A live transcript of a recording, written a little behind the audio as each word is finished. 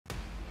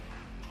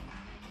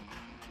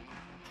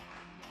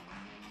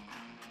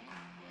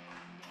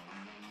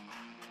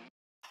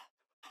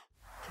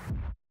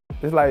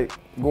It's like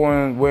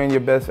wearing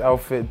your best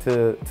outfit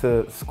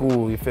to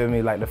school, you feel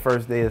me? Like the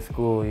first day of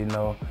school, you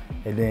know,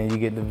 and then you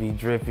get to be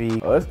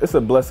drippy. It's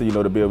a blessing, you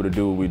know, to be able to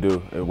do what we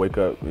do and wake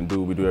up and do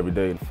what we do every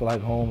day. I feel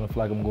like home and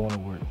feel like I'm going to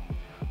work.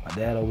 My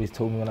dad always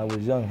told me when I was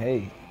young,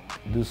 hey,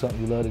 do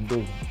something you love to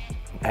do.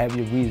 Have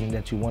your reason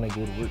that you want to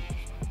go to work.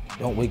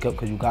 Don't wake up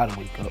because you got to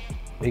wake up.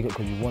 Wake up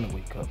because you want to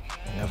wake up.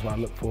 And that's why I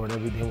look forward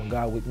every day when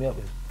God wakes me up,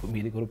 is for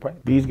me to go to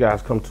practice. These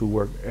guys come to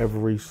work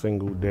every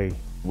single day.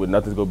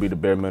 Nothing's going to be the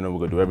bare minimum. We're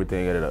going to do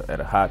everything at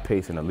a high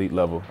pace and elite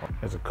level.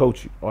 As a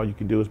coach, all you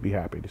can do is be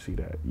happy to see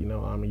that. You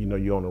know, I mean, you know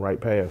you're on the right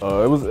path.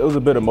 It was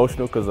a bit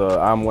emotional because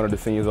I'm one of the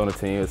seniors on the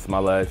team. It's my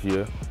last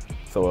year.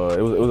 So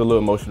it was a little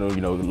emotional,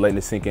 you know, letting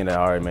it sink in that,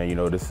 all right, man, you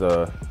know, this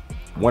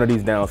one of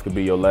these downs could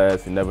be your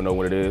last. You never know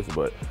what it is,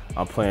 but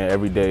I'm playing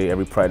every day,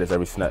 every practice,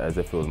 every snap as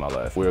if it was my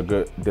last. We're a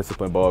good,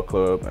 disciplined ball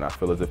club, and I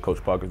feel as if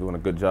Coach Parker's doing a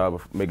good job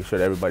of making sure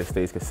that everybody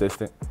stays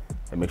consistent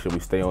and make sure we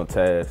stay on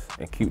task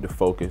and keep the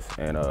focus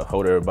and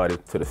hold everybody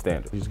to the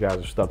standard. These guys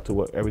are stuck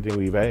to everything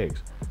we've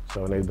asked,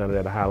 so and they've done it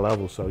at a high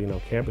level. So, you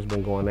know, camp has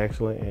been going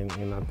excellent,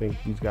 and I think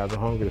these guys are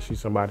hungry to see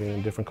somebody in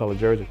a different color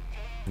jersey.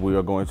 We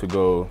are going to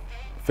go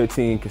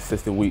 15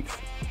 consistent weeks.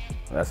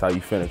 That's how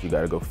you finish. You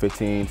got to go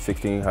 15,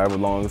 16, however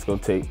long it's going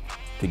to take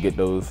to get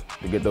those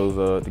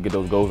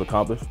goals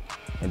accomplished,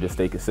 and just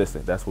stay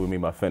consistent. That's what we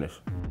mean by finish.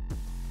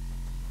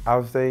 I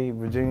would say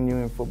Virginia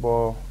Union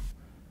football,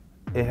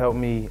 it helped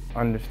me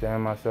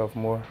understand myself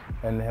more,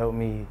 and it helped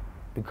me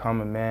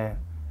become a man,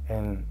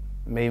 and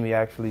made me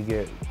actually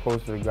get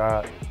closer to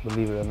God,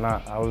 believe it or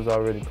not. I was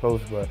already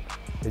close, but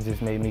it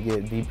just made me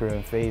get deeper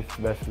in faith,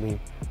 especially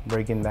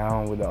breaking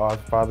down with the Our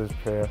Father's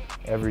prayer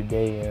every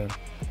day, and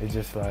it's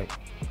just like,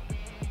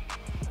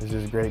 it's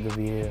just great to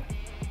be here,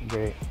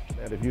 great.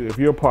 And if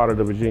you're a part of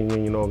the Virginia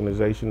Union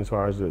organization, as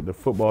far as the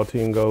football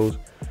team goes,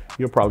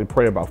 you'll probably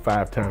pray about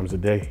 5 times a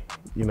day.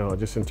 You know,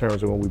 just in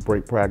terms of when we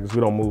break practice, we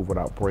don't move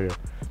without prayer,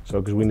 so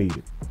because we need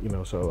it. You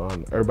know, so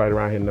everybody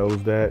around here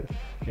knows that,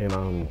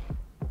 and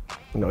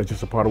you know, it's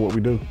just a part of what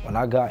we do. When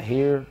I got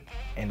here,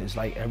 and it's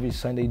like every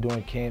Sunday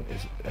during camp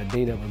is a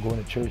day that we're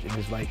going to church, and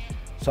it's like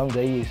some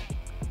days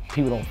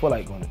people don't feel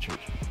like going to church.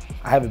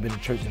 I haven't been to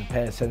church in the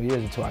past 7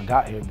 years until I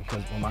got here,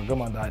 because when my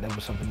grandma died, that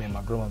was something me and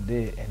my grandma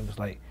did, and it was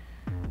like,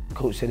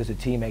 Coach said it's a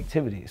team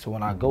activity. So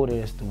when I go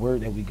there, it's the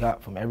word that we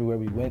got from everywhere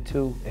we went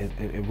to. It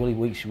really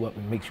wakes you up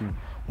and makes you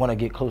want to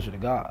get closer to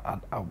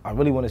God. I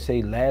really want to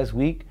say last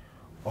week,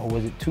 or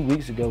was it 2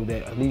 weeks ago,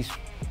 that at least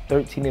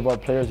 13 of our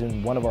players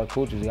and one of our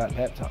coaches got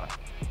baptized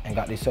and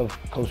got themselves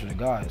closer to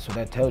God. So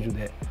that tells you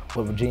that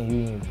what Virginia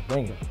Union is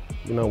bringing.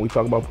 You know, we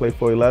talk about play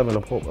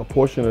 411. A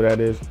portion of that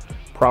is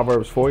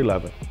Proverbs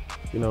 4:11.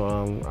 You know,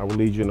 I will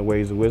lead you in the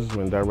ways of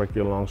wisdom and direct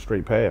you along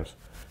straight paths.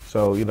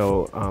 So, you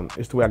know,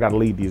 it's the way I got to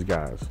lead these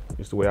guys.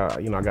 It's the way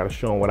I got to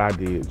show them what I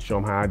did, show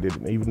them how I did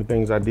it, even the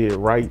things I did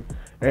right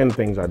and the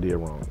things I did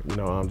wrong. You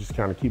know, I'm just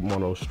kind of keep them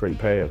on those straight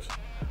paths.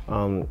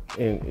 And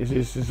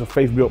it's a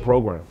faith-built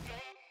program.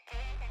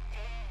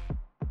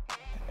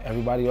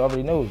 Everybody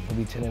already knows we'll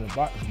be 10 in the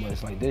box, but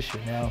it's like this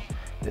year now,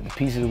 the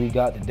pieces we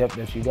got, the depth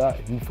that you got,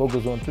 if you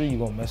focus on 3, you're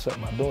going to mess up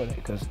by doing it,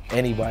 because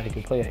anybody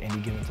can play at any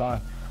given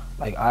time.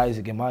 Like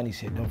Isaac and Monty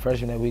said, them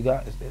freshmen that we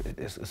got,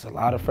 it's a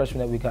lot of freshmen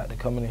that we got to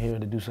come in here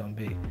to do something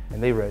big.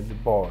 And they ready to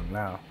ball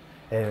now.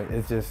 And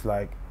it's just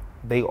like,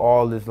 they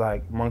all is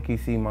like monkey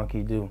see,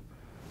 monkey do.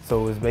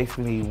 So it's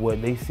basically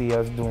what they see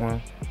us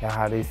doing and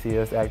how they see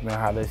us acting,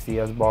 how they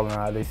see us balling,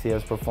 how they see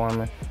us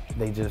performing,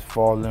 they just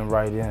fall in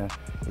right in.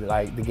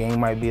 Like the game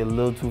might be a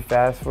little too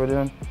fast for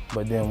them,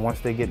 but then once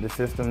they get the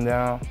system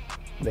down,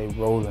 they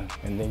rolling.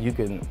 And then you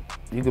can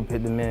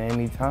put them in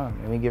any time,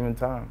 any given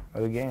time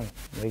of the game.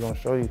 They're gonna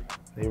show you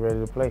they ready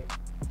to play.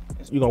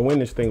 You're gonna win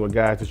this thing with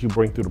guys that you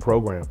bring through the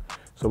program.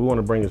 So we want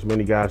to bring as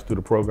many guys through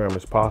the program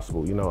as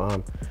possible. You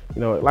know,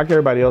 like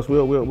everybody else,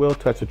 we'll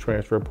touch the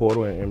transfer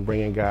portal and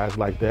bring in guys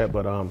like that.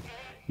 But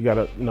you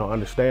gotta, you know,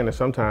 understand that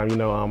sometimes, you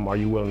know, are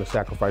you willing to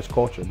sacrifice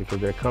culture, because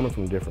they're coming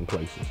from different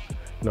places.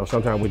 You know,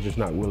 sometimes we're just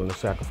not willing to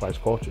sacrifice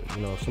culture.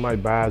 You know, if somebody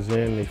buys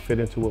in, they fit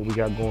into what we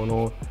got going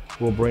on,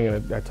 we'll bring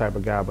in that type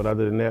of guy. But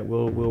other than that,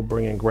 we'll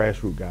bring in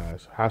grassroots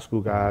guys, high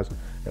school guys,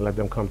 and let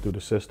them come through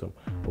the system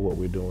of what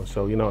we're doing.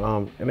 So, you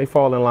know, and they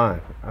fall in line.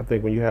 I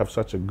think when you have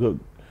such a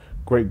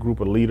great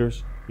group of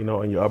leaders, you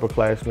know, and your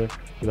upperclassmen,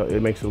 you know,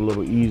 it makes it a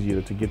little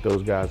easier to get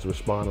those guys to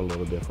respond a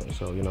little different.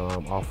 So, you know,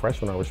 our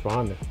freshmen are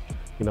responding.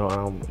 You know,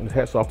 and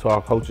hats off to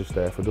our coaching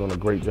staff for doing a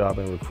great job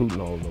in recruiting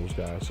all of those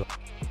guys. So.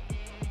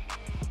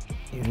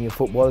 Union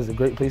football is a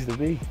great place to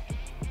be.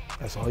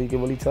 That's all you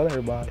can really tell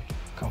everybody.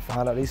 Come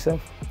find out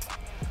themselves.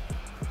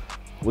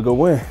 We're gonna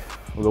win.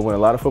 We're gonna win a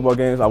lot of football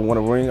games. I want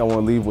a ring. I want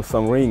to leave with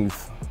some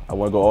rings. I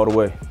want to go all the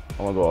way.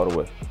 I want to go all the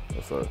way.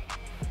 Yes, sir.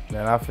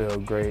 Man, I feel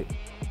great.